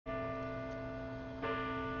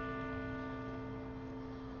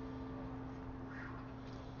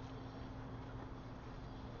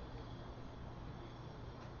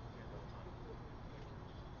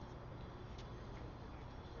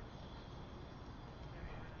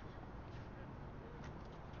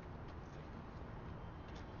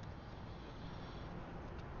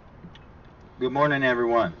Good morning,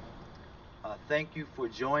 everyone. Thank you for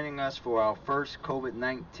joining us for our first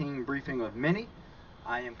COVID-19 briefing of many.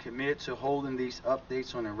 I am committed to holding these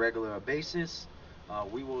updates on a regular basis.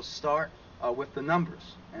 We will start with the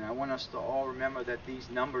numbers, and I want us to all remember that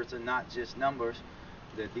these numbers are not just numbers,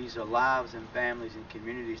 that these are lives and families and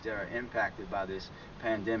communities that are impacted by this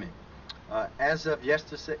pandemic. As of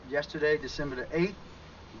yesterday, December the 8th,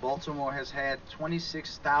 Baltimore has had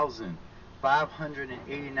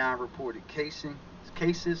 26,589 reported cases,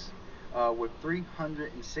 with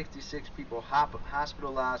 366 people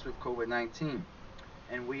hospitalized with COVID-19.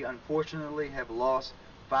 And we unfortunately have lost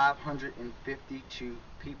 552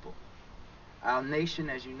 people. Our nation,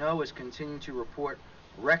 as you know, is continuing to report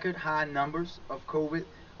record high numbers of COVID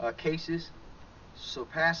cases,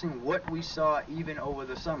 surpassing what we saw even over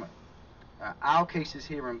the summer. Our cases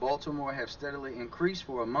here in Baltimore have steadily increased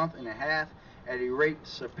for a month and a half at a rate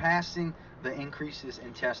surpassing the increases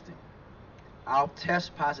in testing. Our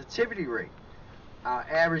test positivity rate, our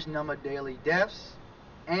average number of daily deaths,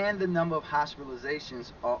 and the number of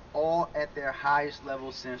hospitalizations are all at their highest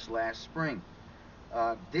level since last spring.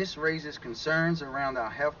 This raises concerns around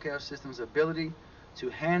our healthcare system's ability to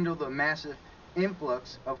handle the massive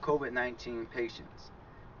influx of COVID-19 patients.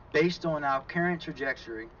 Based on our current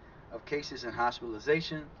trajectory of cases and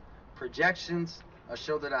hospitalization, projections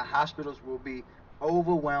show that our hospitals will be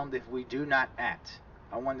overwhelmed if we do not act.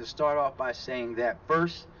 I wanted to start off by saying that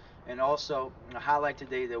first, and also highlight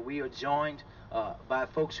today that we are joined by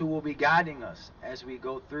folks who will be guiding us as we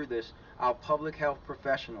go through this, our public health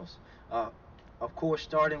professionals. Of course,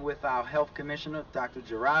 starting with our health commissioner, Dr.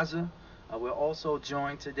 Jaraza. We're also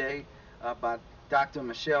joined today by Dr.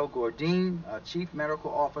 Michelle Gordine, Chief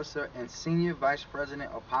Medical Officer and Senior Vice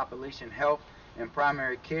President of Population Health and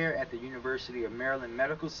Primary Care at the University of Maryland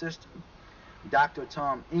Medical System, Dr.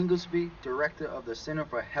 Tom Inglesby, Director of the Center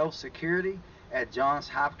for Health Security at Johns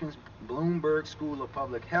Hopkins Bloomberg School of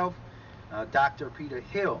Public Health, Dr. Peter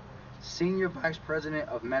Hill, Senior Vice President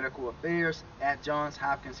of Medical Affairs at Johns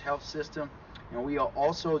Hopkins Health System, and we are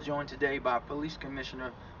also joined today by Police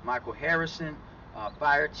Commissioner Michael Harrison,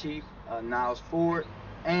 Fire Chief Niles Ford,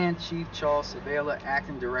 and Chief Charles Sabella,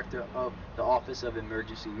 Acting Director of the Office of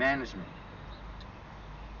Emergency Management.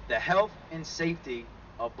 The health and safety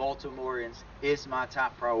of Baltimoreans is my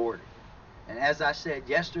top priority. And as I said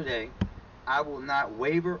yesterday, I will not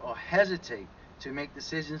waver or hesitate to make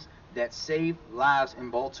decisions that save lives in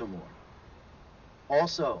Baltimore.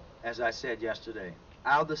 Also, as I said yesterday,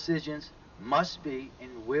 our decisions must be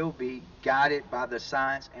and will be guided by the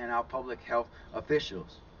science and our public health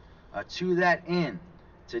officials. To that end,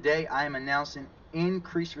 today I am announcing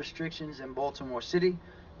increased restrictions in Baltimore City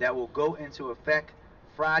that will go into effect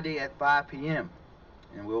Friday at 5 p.m.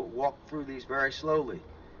 And we'll walk through these very slowly.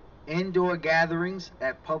 Indoor gatherings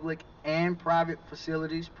at public and private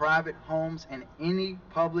facilities, private homes, and any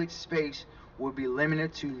public space will be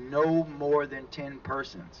limited to no more than 10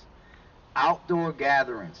 persons. Outdoor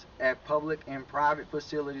gatherings at public and private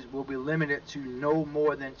facilities will be limited to no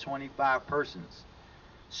more than 25 persons.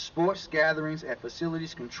 Sports gatherings at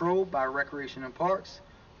facilities controlled by Recreation and Parks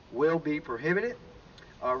will be prohibited.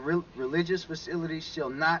 Religious facilities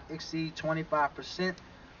shall not exceed 25%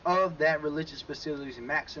 of that religious facility's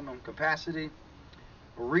maximum capacity.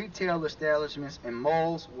 Retail establishments and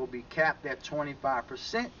malls will be capped at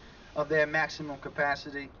 25% of their maximum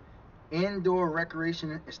capacity. Indoor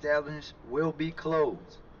recreation establishments will be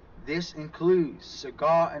closed. This includes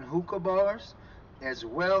cigar and hookah bars, as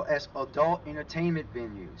well as adult entertainment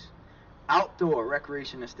venues. Outdoor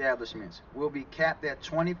recreation establishments will be capped at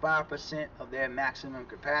 25% of their maximum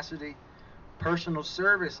capacity. Personal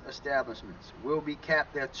service establishments will be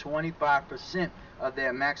capped at 25% of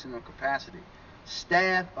their maximum capacity.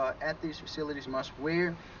 Staff at these facilities must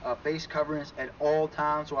wear face coverings at all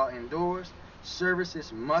times while indoors.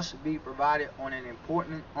 Services must be provided on an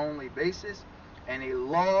important only basis, and a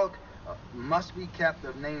log must be kept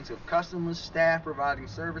of names of customers, staff providing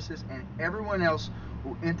services, and everyone else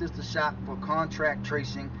who enters the shop for contract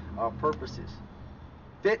tracing purposes.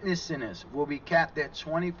 Fitness centers will be capped at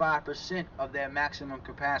 25% of their maximum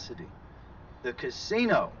capacity. The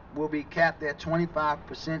casino will be capped at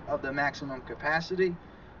 25% of the maximum capacity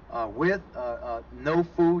with no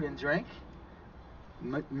food and drink.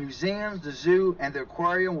 Museums, the zoo, and the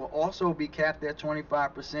aquarium will also be capped at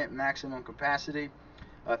 25% maximum capacity.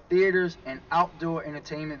 Theaters and outdoor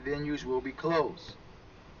entertainment venues will be closed.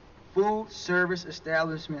 Food service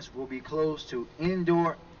establishments will be closed to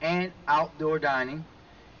indoor and outdoor dining.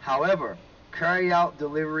 However, carry-out,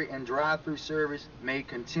 delivery, and drive-through service may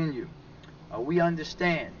continue. We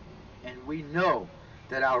understand and we know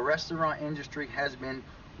that our restaurant industry has been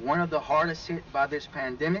one of the hardest hit by this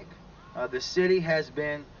pandemic. The city has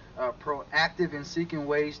been proactive in seeking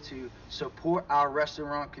ways to support our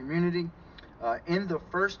restaurant community. In the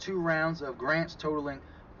first two rounds of grants totaling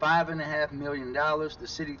 $5.5 million, the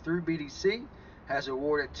city through BDC has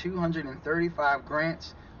awarded 235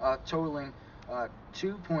 grants totaling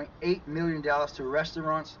 $2.8 million to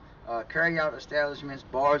restaurants, carry-out establishments,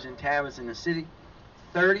 bars, and taverns in the city.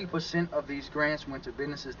 30% of these grants went to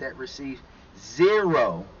businesses that received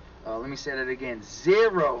zero, let me say that again,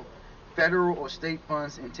 zero federal or state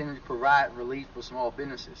funds intended to provide relief for small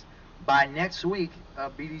businesses. By next week,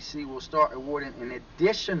 BDC will start awarding an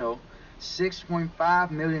additional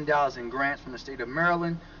 $6.5 million in grants from the state of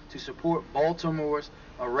Maryland to support Baltimore's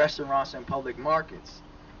restaurants and public markets.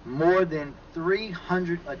 More than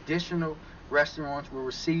 300 additional restaurants will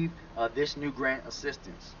receive this new grant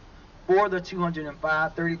assistance. For the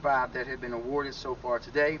 235 that have been awarded so far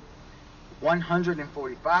today,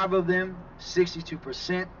 145 of them,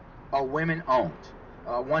 62%, are women-owned.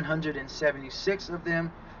 176 of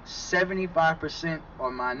them, 75%, are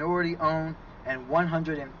minority-owned, and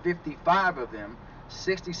 155 of them,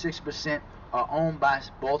 66%, are owned by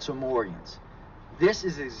Baltimoreans. This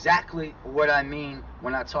is exactly what I mean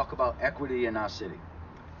when I talk about equity in our city.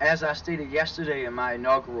 As I stated yesterday in my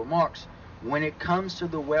inaugural remarks, when it comes to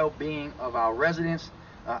the well-being of our residents,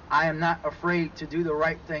 I am not afraid to do the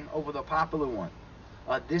right thing over the popular one.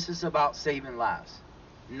 This is about saving lives.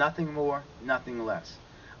 Nothing more, nothing less.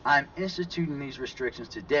 I'm instituting these restrictions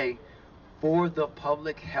today for the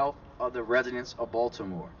public health of the residents of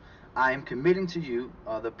Baltimore. I am committing to you,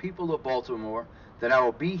 the people of Baltimore, that I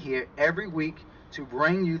will be here every week to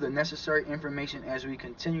bring you the necessary information as we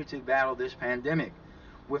continue to battle this pandemic,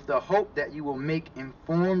 with the hope that you will make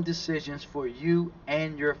informed decisions for you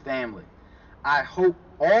and your family. I hope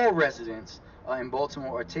all residents in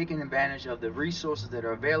Baltimore are taking advantage of the resources that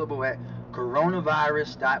are available at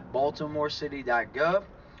coronavirus.baltimorecity.gov.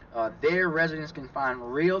 There, residents can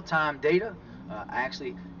find real-time data. I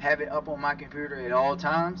actually have it up on my computer at all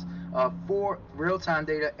times for real-time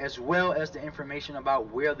data, as well as the information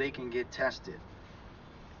about where they can get tested.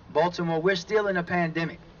 Baltimore, we're still in a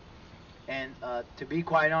pandemic. And to be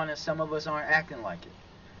quite honest, some of us aren't acting like it.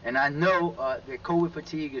 And I know that COVID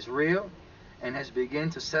fatigue is real and has begun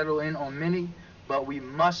to settle in on many, but we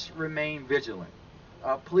must remain vigilant.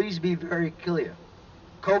 Please be very clear.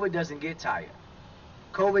 COVID doesn't get tired.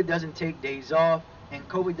 COVID doesn't take days off, and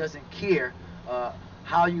COVID doesn't care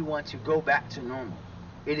how you want to go back to normal.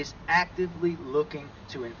 It is actively looking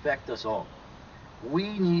to infect us all.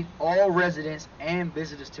 We need all residents and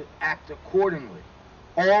visitors to act accordingly.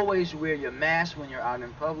 Always wear your mask when you're out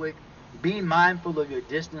in public. Be mindful of your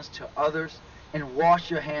distance to others, and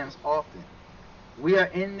wash your hands often. We are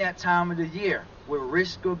in that time of the year where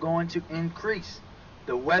risks are going to increase.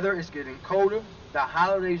 The weather is getting colder, the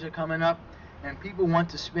holidays are coming up, and people want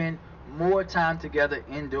to spend more time together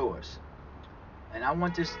indoors. And I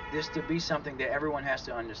want this to be something that everyone has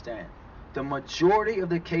to understand. The majority of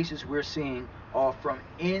the cases we're seeing are from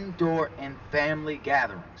indoor and family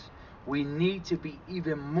gatherings. We need to be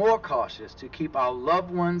even more cautious to keep our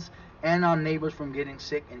loved ones and our neighbors from getting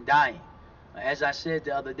sick and dying. As I said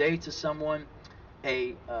the other day to someone,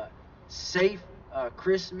 a safe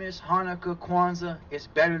Christmas, Hanukkah, Kwanzaa is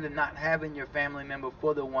better than not having your family member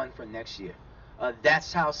for the one for next year.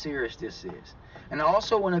 That's how serious this is. And I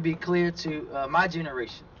also want to be clear to my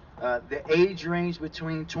generation, the age range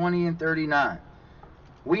between 20 and 39.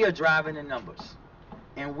 We are driving the numbers.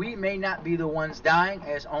 And we may not be the ones dying,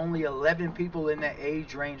 as only 11 people in that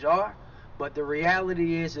age range are, but the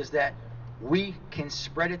reality is that we can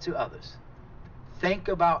spread it to others. Think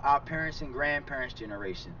about our parents and grandparents'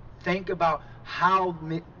 generation. Think about how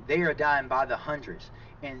they are dying by the hundreds.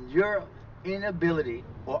 And your inability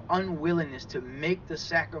or unwillingness to make the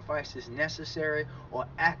sacrifices necessary or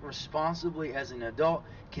act responsibly as an adult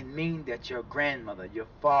can mean that your grandmother, your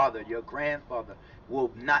father, your grandfather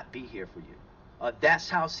will not be here for you. That's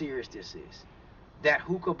how serious this is. That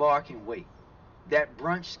hookah bar can wait. That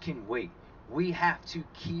brunch can wait. We have to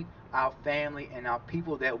keep our family and our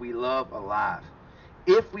people that we love alive.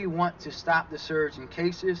 If we want to stop the surge in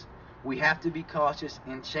cases, we have to be cautious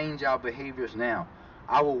and change our behaviors now.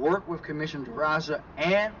 I will work with Commissioner Raza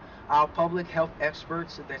and our public health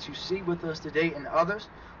experts that you see with us today and others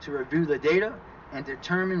to review the data and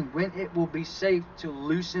determine when it will be safe to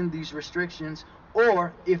loosen these restrictions,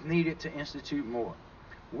 or, if needed, to institute more.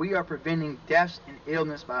 We are preventing deaths and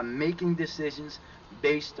illness by making decisions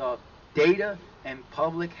based on data and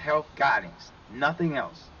public health guidance, nothing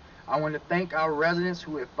else. I want to thank our residents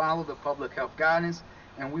who have followed the public health guidance,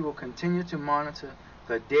 and we will continue to monitor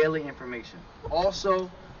the daily information.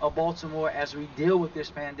 Also, of Baltimore as we deal with this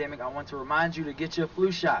pandemic, I want to remind you to get your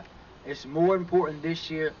flu shot. It's more important this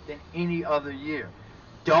year than any other year.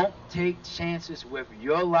 Don't take chances with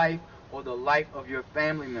your life or the life of your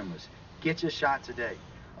family members. Get your shot today.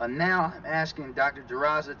 Now I'm asking Dr.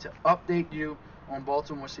 Jaraza to update you on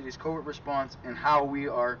Baltimore City's COVID response and how we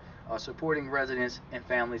are supporting residents and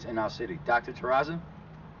families in our city. Dr. Jaraza?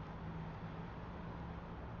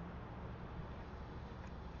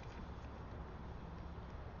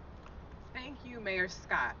 Thank you, Mayor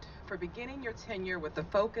Scott, for beginning your tenure with a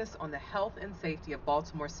focus on the health and safety of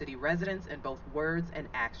Baltimore City residents in both words and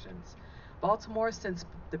actions. Baltimore, since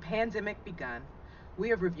the pandemic begun, we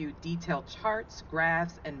have reviewed detailed charts,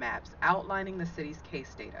 graphs, and maps outlining the city's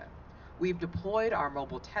case data. We've deployed our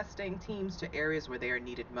mobile testing teams to areas where they are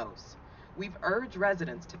needed most. We've urged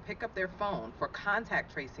residents to pick up their phone for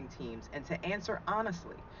contact tracing teams and to answer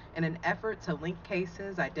honestly in an effort to link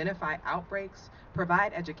cases, identify outbreaks,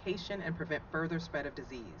 provide education, and prevent further spread of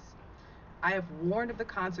disease. I have warned of the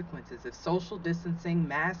consequences if social distancing,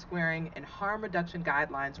 mask wearing, and harm reduction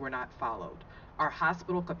guidelines were not followed. Our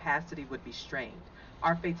hospital capacity would be strained,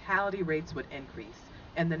 our fatality rates would increase,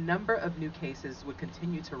 and the number of new cases would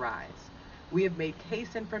continue to rise. We have made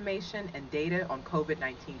case information and data on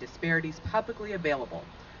COVID-19 disparities publicly available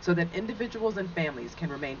so that individuals and families can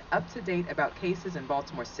remain up to date about cases in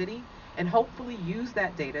Baltimore City and hopefully use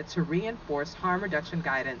that data to reinforce harm reduction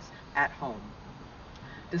guidance at home.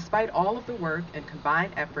 Despite all of the work and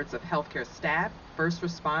combined efforts of healthcare staff, first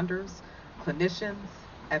responders, clinicians,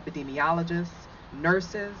 epidemiologists,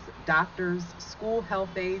 nurses, doctors, school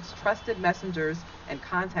health aides, trusted messengers, and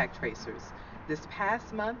contact tracers, this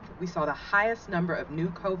past month we saw the highest number of new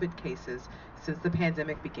COVID cases since the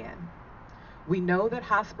pandemic began. We know that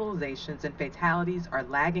hospitalizations and fatalities are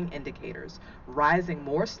lagging indicators, rising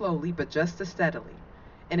more slowly but just as steadily.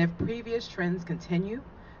 And if previous trends continue,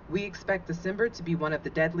 we expect December to be one of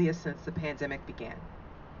the deadliest since the pandemic began.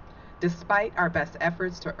 Despite our best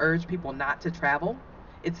efforts to urge people not to travel,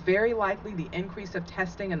 it's very likely the increase of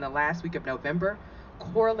testing in the last week of November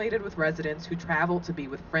correlated with residents who traveled to be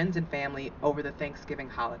with friends and family over the Thanksgiving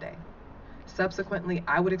holiday. Subsequently,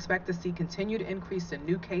 I would expect to see continued increase in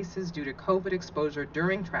new cases due to COVID exposure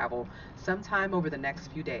during travel sometime over the next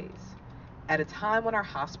few days, at a time when our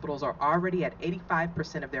hospitals are already at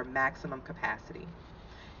 85% of their maximum capacity.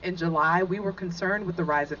 In July, we were concerned with the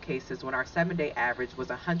rise of cases when our 7-day average was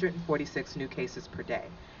 146 new cases per day,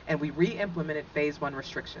 and we re-implemented phase 1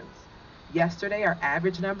 restrictions. Yesterday, our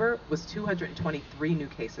average number was 223 new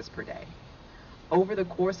cases per day. Over the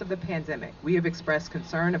course of the pandemic, we have expressed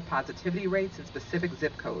concern of positivity rates in specific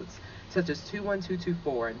zip codes, such as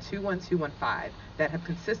 21224 and 21215, that have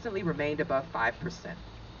consistently remained above 5%.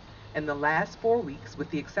 In the last 4 weeks, with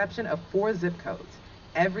the exception of 4 zip codes,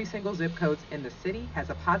 every single zip code in the city has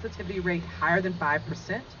a positivity rate higher than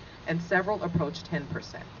 5%, and several approach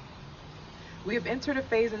 10%. We have entered a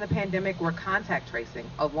phase in the pandemic where contact tracing,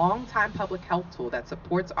 a long-time public health tool that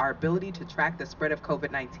supports our ability to track the spread of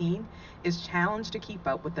COVID-19, is challenged to keep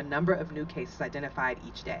up with the number of new cases identified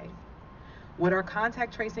each day. What our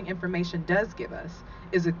contact tracing information does give us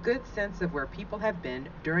is a good sense of where people have been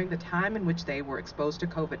during the time in which they were exposed to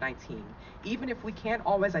COVID-19, even if we can't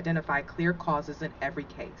always identify clear causes in every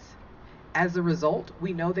case. As a result,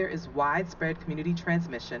 we know there is widespread community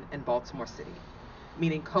transmission in Baltimore City,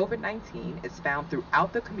 meaning COVID-19 is found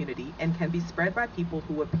throughout the community and can be spread by people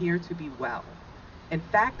who appear to be well. In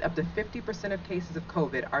fact, up to 50% of cases of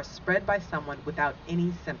COVID are spread by someone without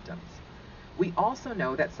any symptoms. We also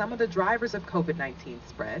know that some of the drivers of COVID-19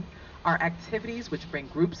 spread are activities which bring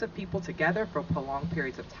groups of people together for prolonged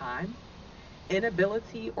periods of time,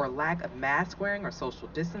 inability or lack of mask wearing or social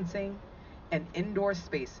distancing, and indoor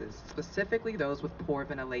spaces, specifically those with poor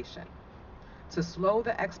ventilation. To slow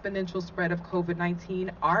the exponential spread of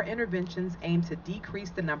COVID-19, our interventions aim to decrease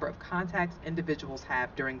the number of contacts individuals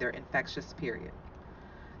have during their infectious period.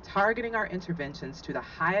 Targeting our interventions to the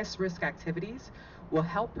highest risk activities will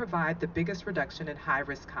help provide the biggest reduction in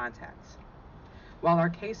high-risk contacts. While our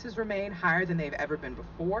cases remain higher than they've ever been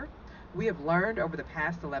before, we have learned over the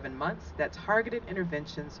past 11 months that targeted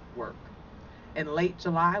interventions work. In late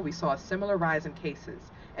July, we saw a similar rise in cases,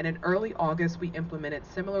 and in early August, we implemented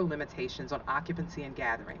similar limitations on occupancy and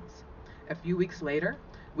gatherings. A few weeks later,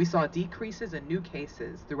 we saw decreases in new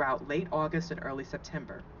cases throughout late August and early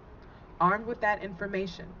September. Armed with that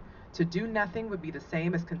information, to do nothing would be the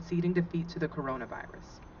same as conceding defeat to the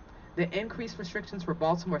coronavirus. The increased restrictions for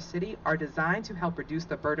Baltimore City are designed to help reduce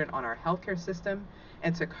the burden on our healthcare system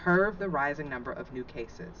and to curb the rising number of new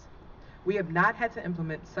cases. We have not had to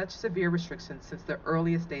implement such severe restrictions since the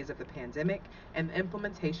earliest days of the pandemic and the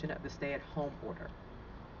implementation of the stay-at-home order.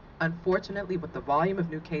 Unfortunately, with the volume of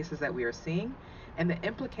new cases that we are seeing and the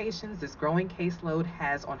implications this growing caseload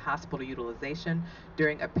has on hospital utilization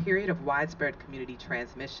during a period of widespread community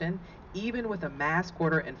transmission, even with a mask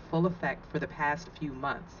order in full effect for the past few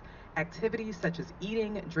months, activities such as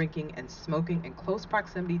eating, drinking, and smoking in close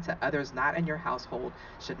proximity to others not in your household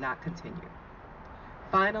should not continue.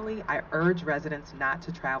 Finally, I urge residents not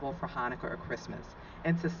to travel for Hanukkah or Christmas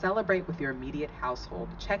and to celebrate with your immediate household,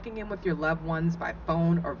 checking in with your loved ones by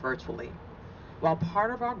phone or virtually. While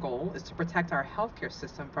part of our goal is to protect our healthcare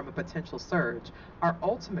system from a potential surge, our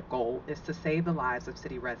ultimate goal is to save the lives of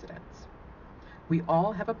city residents. We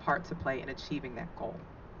all have a part to play in achieving that goal.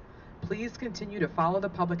 Please continue to follow the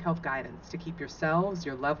public health guidance to keep yourselves,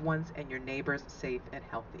 your loved ones, and your neighbors safe and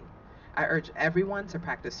healthy. I urge everyone to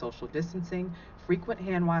practice social distancing, frequent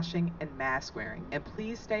hand washing, and mask wearing, and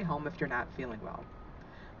please stay home if you're not feeling well.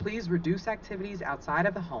 Please reduce activities outside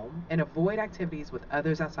of the home and avoid activities with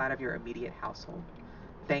others outside of your immediate household.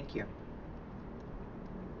 Thank you.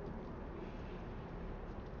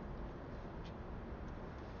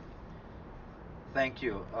 Thank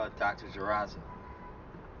you, Dr. Jaraza.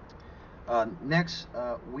 Next,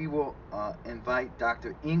 we will invite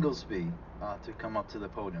Dr. Inglesby to come up to the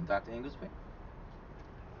podium. Dr. Inglesby?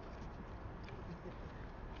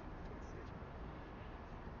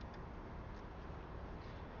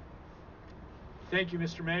 Thank you,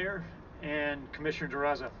 Mr. Mayor and Commissioner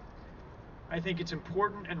Jaraza. I think it's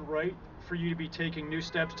important and right for you to be taking new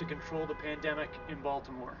steps to control the pandemic in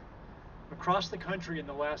Baltimore. Across the country in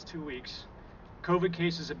the last 2 weeks, COVID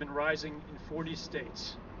cases have been rising in 40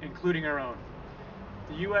 states, including our own.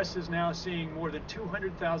 The U.S. is now seeing more than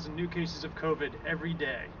 200,000 new cases of COVID every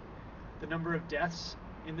day. The number of deaths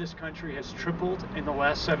in this country has tripled in the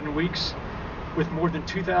last 7 weeks, with more than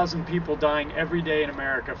 2,000 people dying every day in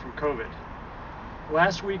America from COVID.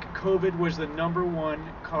 Last week, COVID was the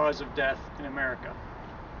 #1 cause of death in America.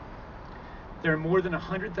 There are more than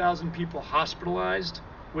 100,000 people hospitalized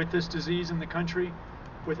with this disease in the country,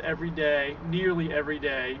 with nearly every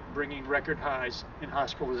day, bringing record highs in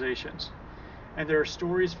hospitalizations. And there are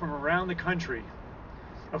stories from around the country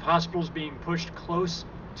of hospitals being pushed close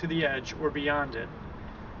to the edge or beyond it,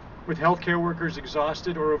 with healthcare workers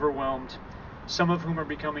exhausted or overwhelmed, some of whom are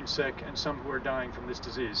becoming sick and some who are dying from this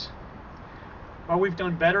disease. While we've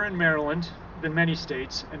done better in Maryland than many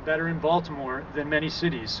states and better in Baltimore than many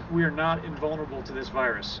cities, we are not invulnerable to this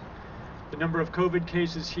virus. The number of COVID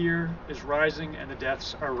cases here is rising and the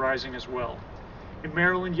deaths are rising as well. In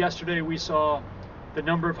Maryland yesterday, we saw the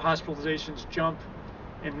number of hospitalizations jump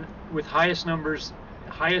with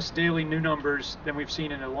highest daily new numbers than we've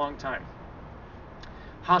seen in a long time.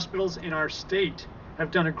 Hospitals in our state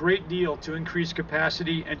have done a great deal to increase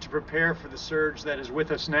capacity and to prepare for the surge that is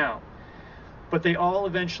with us now. But they all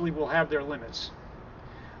eventually will have their limits,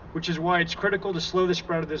 which is why it's critical to slow the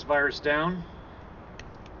spread of this virus down.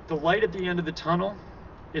 The light at the end of the tunnel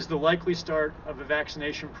is the likely start of a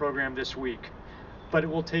vaccination program this week, but it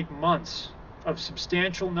will take months of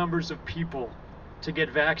substantial numbers of people to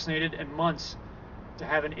get vaccinated and months to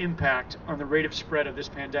have an impact on the rate of spread of this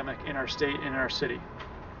pandemic in our state and in our city.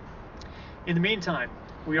 In the meantime,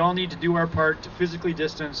 we all need to do our part to physically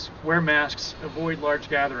distance, wear masks, avoid large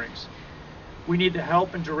gatherings. We need the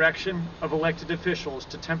help and direction of elected officials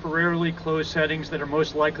to temporarily close settings that are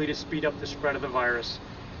most likely to speed up the spread of the virus.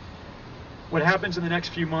 What happens in the next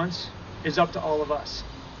few months is up to all of us,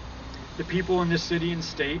 the people in this city and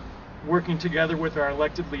state, working together with our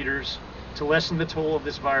elected leaders to lessen the toll of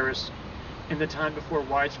this virus in the time before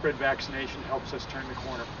widespread vaccination helps us turn the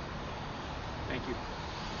corner. Thank you.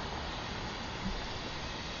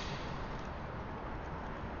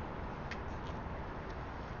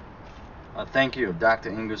 Thank you, Dr.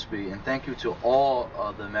 Inglesby, and thank you to all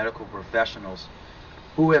the medical professionals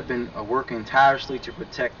who have been working tirelessly to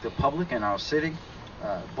protect the public in our city.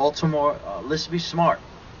 Baltimore, let's be smart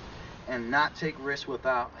and not take risks with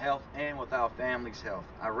our health and with our family's health.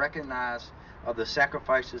 I recognize the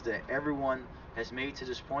sacrifices that everyone has made to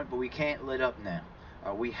this point, but we can't let up now.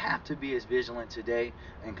 We have to be as vigilant today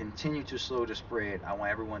and continue to slow the spread. I want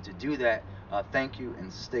everyone to do that. Thank you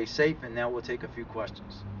and stay safe, and now we'll take a few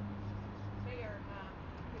questions.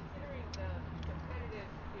 Considering the competitive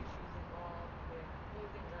issues involved with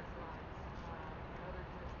closing restaurants and other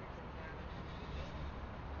jurisdictions having restrictions,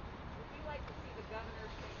 would you like to see the governor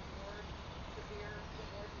take more severe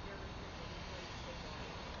restrictions in place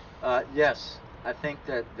statewide? Yes, I think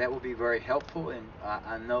that will be very helpful, and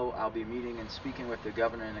I know I'll be meeting and speaking with the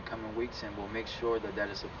governor in the coming weeks, and we'll make sure that that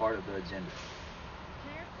is a part of the agenda.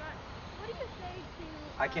 Mayor Scott, what do you say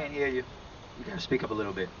to... I can't hear you. You gotta speak up a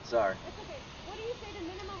little bit. Sorry. It's okay. What do you say to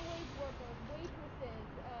minimum wage workers, waitresses,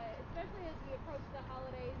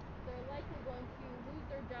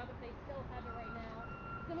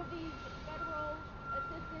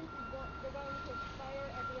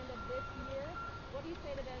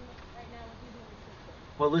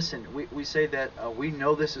 Well, listen, we say that we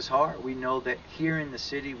know this is hard. We know that here in the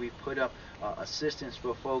city we've put up assistance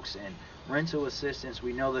for folks and rental assistance.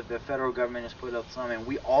 We know that the federal government has put up some, and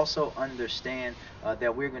we also understand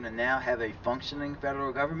that we're going to now have a functioning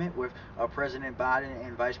federal government with President Biden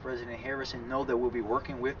and Vice President Harris, and know that we'll be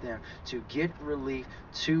working with them to get relief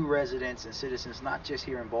to residents and citizens, not just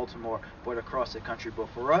here in Baltimore, but across the country. But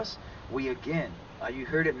for us, we again, you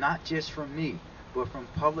heard it not just from me, but from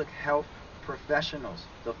public health professionals,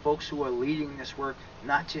 the folks who are leading this work,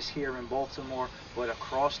 not just here in Baltimore, but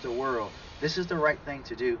across the world. This is the right thing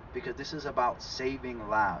to do because this is about saving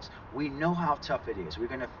lives. We know how tough it is. We're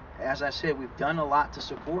going to, as I said, we've done a lot to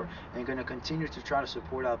support and going to continue to try to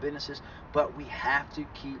support our businesses, but we have to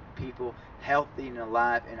keep people healthy and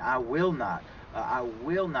alive, and I will not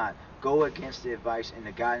go against the advice and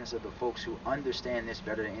the guidance of the folks who understand this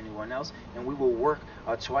better than anyone else, and we will work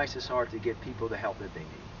twice as hard to get people the help that they need.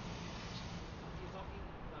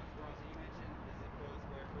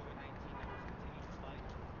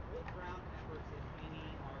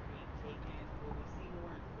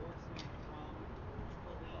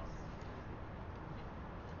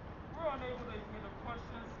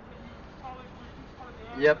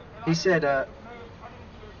 Yep, he said,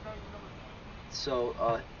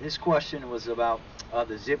 his question was about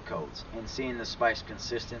the zip codes and seeing the spikes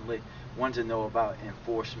consistently. Wanted to know about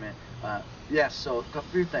enforcement. Yes, so a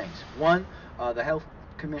few things. One, the health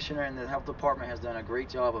commissioner and the health department has done a great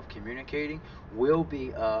job of communicating. We'll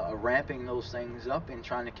be ramping those things up and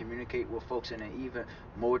trying to communicate with folks in an even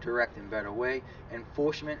more direct and better way.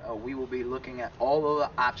 Enforcement, we will be looking at all of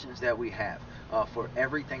the options that we have for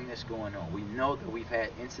everything that's going on. We know that we've had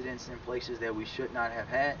incidents in places that we should not have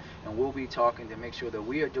had, and we'll be talking to make sure that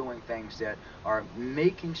we are doing things that are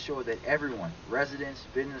making sure that everyone, residents,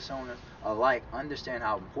 business owners alike, understand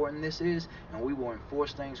how important this is, and we will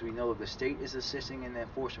enforce things. We know that the state is assisting in the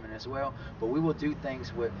enforcement as well, but we will do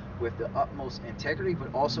things with the utmost integrity,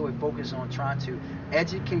 but also a focus on trying to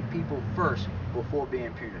educate people first before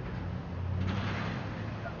being punitive.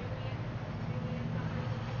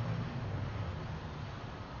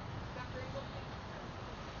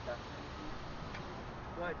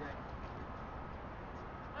 Go ahead, Jane.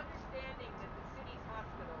 Understanding that the city's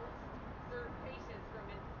hospitals serve patients from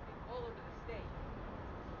all over the state,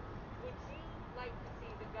 would you like to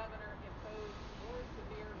see the governor impose more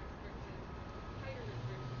severe restrictions, tighter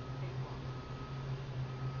restrictions statewide?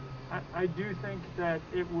 I do think that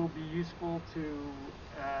it will be useful to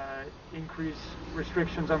increase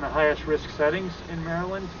restrictions on the highest risk settings in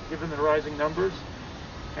Maryland, given the rising numbers.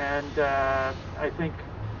 And I think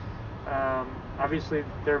obviously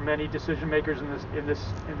there are many decision makers in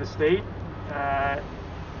the state,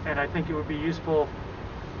 and I think it would be useful,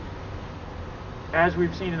 as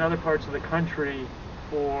we've seen in other parts of the country,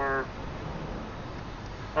 for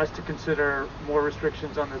us to consider more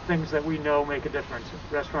restrictions on the things that we know make a difference.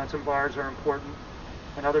 Restaurants and bars are important,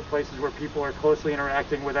 and other places where people are closely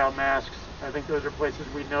interacting without masks. I think those are places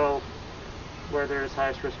we know where there is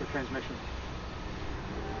highest risk of transmission.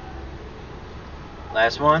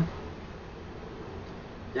 Last one.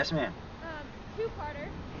 Yes, ma'am. Two-parter.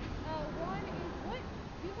 One is, what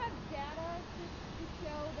do you have data to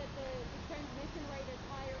show that the transmission rate is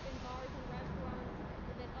higher in bars and restaurants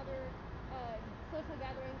than other social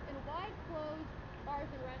gatherings? And why close bars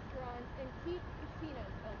and restaurants and keep casinos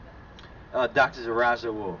open? Dr.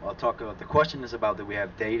 Zaraza will talk about. The question is about, that we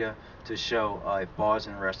have data to show if bars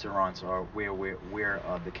and restaurants are where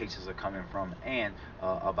the cases are coming from, and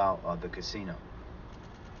about the casino.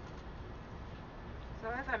 So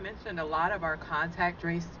as I mentioned, a lot of our contact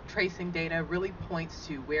tracing data really points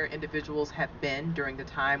to where individuals have been during the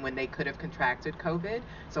time when they could have contracted COVID.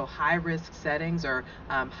 So high-risk settings or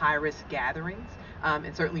high-risk gatherings.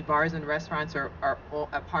 And certainly bars and restaurants are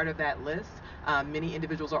a part of that list. Many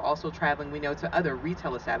individuals are also traveling, we know, to other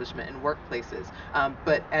retail establishments and workplaces.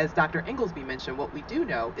 But as Dr. Inglesby mentioned, what we do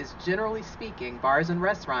know is, generally speaking, bars and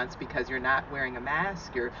restaurants, because you're not wearing a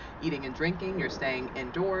mask, you're eating and drinking, you're staying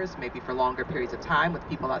indoors, maybe for longer periods of time with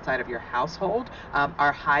people outside of your household,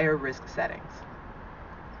 are higher risk settings.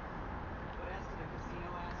 But as to the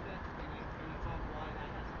casino aspect, can you talk why that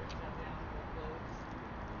hasn't been shut down or closed?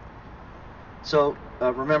 So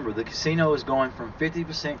remember, the casino is going from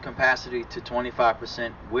 50% capacity to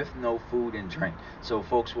 25% with no food and drink. So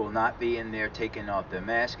folks will not be in there taking off their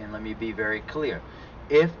mask. And let me be very clear: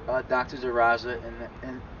 if Dr. Zaraza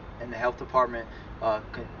and the health department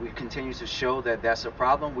we continue to show that that's a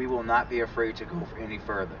problem, we will not be afraid to go any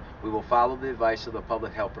further. We will follow the advice of the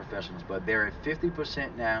public health professionals. But they're at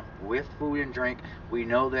 50% now with food and drink. We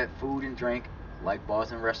know that food and drink like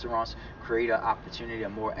bars and restaurants, create an opportunity, a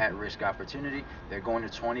more at-risk opportunity. They're going to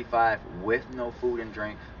 25 with no food and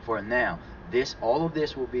drink for now. All of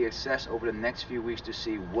this will be assessed over the next few weeks to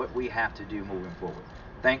see what we have to do moving forward.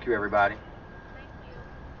 Thank you, everybody.